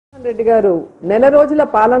రెడ్డి గారు నెల రోజుల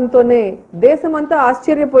పాలనతోనే దేశమంతా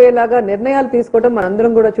ఆశ్చర్యపోయేలాగా నిర్ణయాలు తీసుకోవడం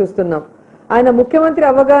మనందరం కూడా చూస్తున్నాం. ఆయన ముఖ్యమంత్రి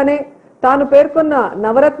అవ్వగానే తాను పేర్కొన్న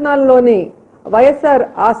నవరత్నాల్లోని వైఎస్ఆర్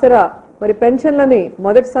ఆసరా మరి పెన్షన్లని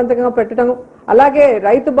మొదటి సంతకంగా పెట్టడం, అలాగే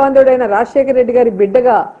రైతు బాంధవుడైన రాజశేఖర రెడ్డి గారి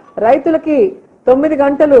బిడ్డగా రైతులకి 9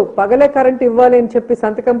 గంటలు పగలే కరెంట్ ఇవ్వాలి అని చెప్పి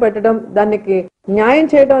సంతకం పెట్టడం, దానికి న్యాయం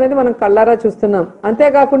చేయడం అనేది మనం కళ్ళారా చూస్తున్నాం.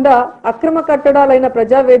 అంతేకాకుండా అక్రమ కట్టడాలైన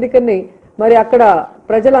ప్రజావేదికని మరి అక్కడ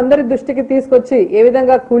ప్రజలందరి దృష్టికి తీసుకొచ్చి ఏ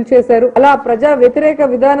విధంగా కూల్చేశారు, అలా ప్రజా వ్యతిరేక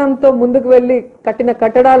విధానంతో ముందుకు వెళ్లి కట్టిన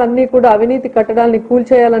కట్టడాలన్నీ కూడా అవినీతి కట్టడాలని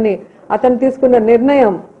కూల్చేయాలని అతను తీసుకున్న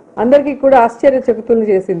నిర్ణయం అందరికీ కూడా ఆశ్చర్యచకితులను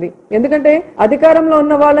చేసింది. ఎందుకంటే అధికారంలో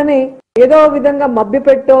ఉన్న వాళ్ళని ఏదో విధంగా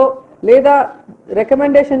మభ్యపెట్టో లేదా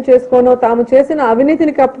రికమెండేషన్ చేసుకోనో తాము చేసిన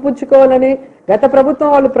అవినీతిని కప్పిపుచ్చుకోవాలని గత ప్రభుత్వం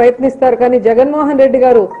వాళ్ళు ప్రయత్నిస్తారు. కానీ జగన్మోహన్ రెడ్డి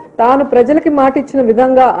గారు తాను ప్రజలకి మాట ఇచ్చిన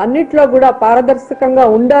విధంగా అన్నిట్లో కూడా పారదర్శకంగా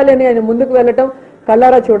ఉండాలి అని ఆయన ముందుకు వెళ్ళటం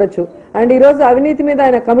కళ్ళారా చూడొచ్చు. అండ్ ఈ రోజు అవినీతి మీద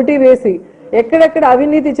ఆయన కమిటీ వేసి ఎక్కడెక్కడ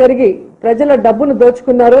అవినీతి జరిగి ప్రజల డబ్బును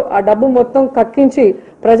దోచుకున్నారో ఆ డబ్బు మొత్తం కక్కించి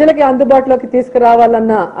ప్రజలకి అందుబాటులోకి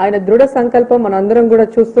తీసుకురావాలన్న ఆయన దృఢ సంకల్పం మనందరం కూడా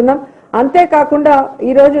చూస్తున్నాం. అంతేకాకుండా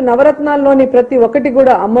ఈ రోజు నవరత్నాల్లోని ప్రతి ఒక్కటి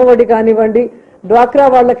కూడా అమ్మఒడి కానివ్వండి, డ్వాక్రా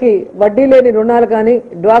వాళ్ళకి వడ్డీ లేని రుణాలు కానీ,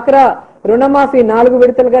 డ్వాక్రా రుణమాఫీ 4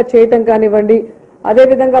 విడతలుగా చేయటం కానివ్వండి, అదే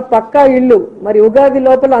విధంగా పక్కా ఇల్లు మరి ఉగాది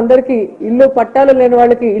లోపల అందరికీ ఇల్లు పట్టాలు లేని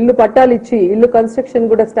వాళ్ళకి ఇల్లు పట్టాలు ఇచ్చి ఇల్లు కన్స్ట్రక్షన్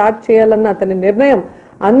కూడా స్టార్ట్ చేయాలన్న అతని నిర్ణయం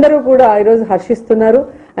అందరూ కూడా ఈరోజు హర్షిస్తున్నారు.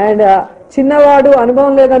 అండ్ చిన్నవాడు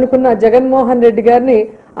అనుభవం లేదనుకున్న జగన్మోహన్ రెడ్డి గారిని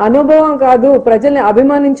అనుభవం కాదు ప్రజల్ని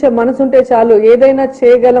అభిమానించే మనసుంటే చాలు ఏదైనా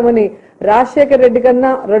చేయగలమని రాజశేఖర రెడ్డి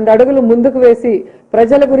కన్నా 2 అడుగులు ముందుకు వేసి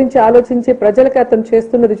ప్రజల గురించి ఆలోచించి ప్రజలకి అతను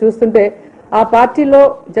చేస్తున్నది చూస్తుంటే ఆ పార్టీలో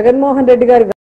జగన్మోహన్ రెడ్డి గారి